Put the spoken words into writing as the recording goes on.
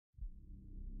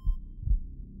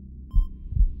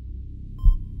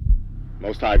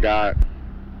Most High God,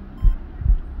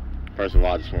 first of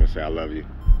all, I just want to say I love you.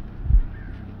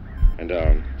 And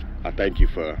I thank you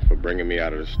for bringing me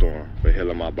out of the storm, for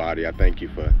healing my body. I thank you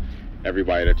for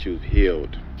everybody that you've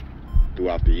healed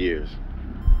throughout the years.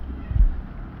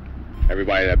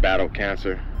 Everybody that battled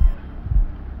cancer.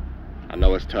 I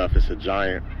know it's tough, it's a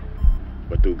giant,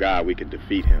 but through God we can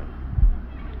defeat him.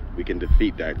 We can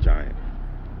defeat that giant.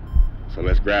 So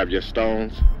let's grab your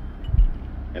stones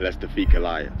and let's defeat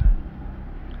Goliath.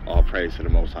 All praise to the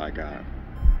Most High God.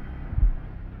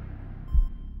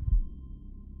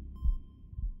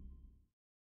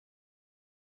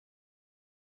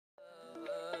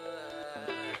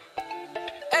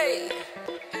 Hey.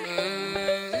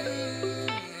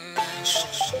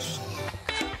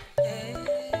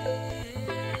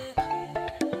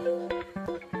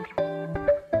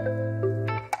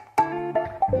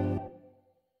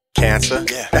 Cancer,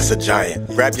 that's a giant.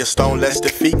 Grab your stone, let's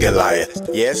defeat Goliath.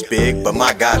 Yeah, it's big, but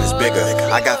my God is bigger.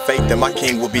 I got faith that my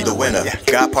king will be the winner.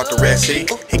 God part the Red Sea,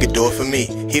 he could do it for me.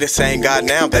 He the same God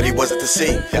now that he was at the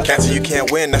sea. Cancer, you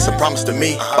can't win, that's a promise to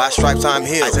me. By stripes I'm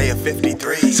healed, Isaiah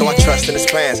 53. So I trust in his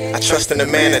plans, I trust in the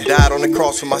man that died on the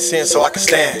cross for my sins so I can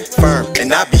stand firm and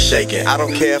not be shaken. I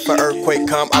don't care if an earthquake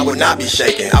come, I would not be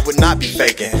shaken. I would not be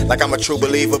faking, like I'm a true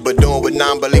believer, but doing what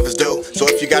non-believers do. So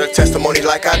if you got a testimony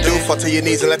like I do, fall to your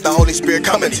knees and let the Holy Spirit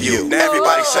come into you. Now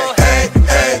everybody say, hey,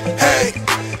 hey,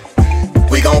 hey.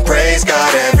 We gon' praise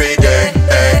God every day.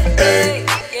 Hey, hey.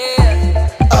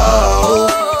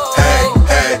 Oh, hey,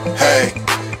 hey,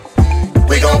 hey.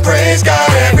 We gon' praise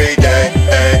God every day.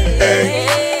 Hey,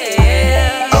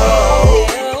 hey.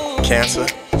 Oh, Cancer,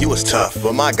 you was tough,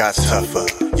 but my God's tougher.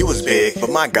 You was big, but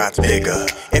my God's bigger.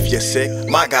 If you're sick,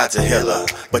 my God's a healer.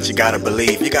 But you gotta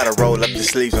believe, you gotta roll up your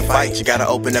sleeves and fight. You gotta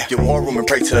open up your war room and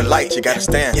pray to the light. You gotta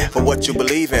stand for what you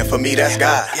believe in. For me, that's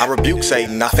God. I rebuke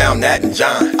Satan, I found that in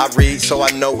John. I read so I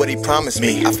know what he promised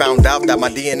me. I found out that my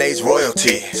DNA's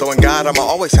royalty. So in God, I'ma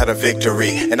always have a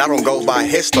victory. And I don't go by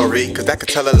history, cause that could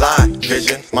tell a lie.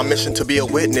 Vision, my mission to be a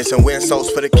witness and win souls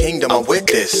for the kingdom. I'm with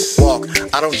this walk,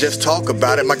 I don't just talk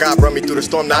about it. My God brought me through the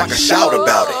storm, now I can shout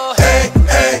about it. Hey,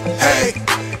 hey, hey.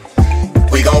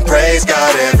 We gon' praise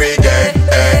God every day.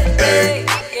 Hey, hey.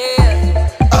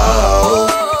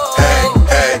 Oh, hey,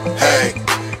 hey,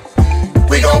 hey.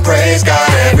 We gon' praise God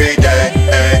every day.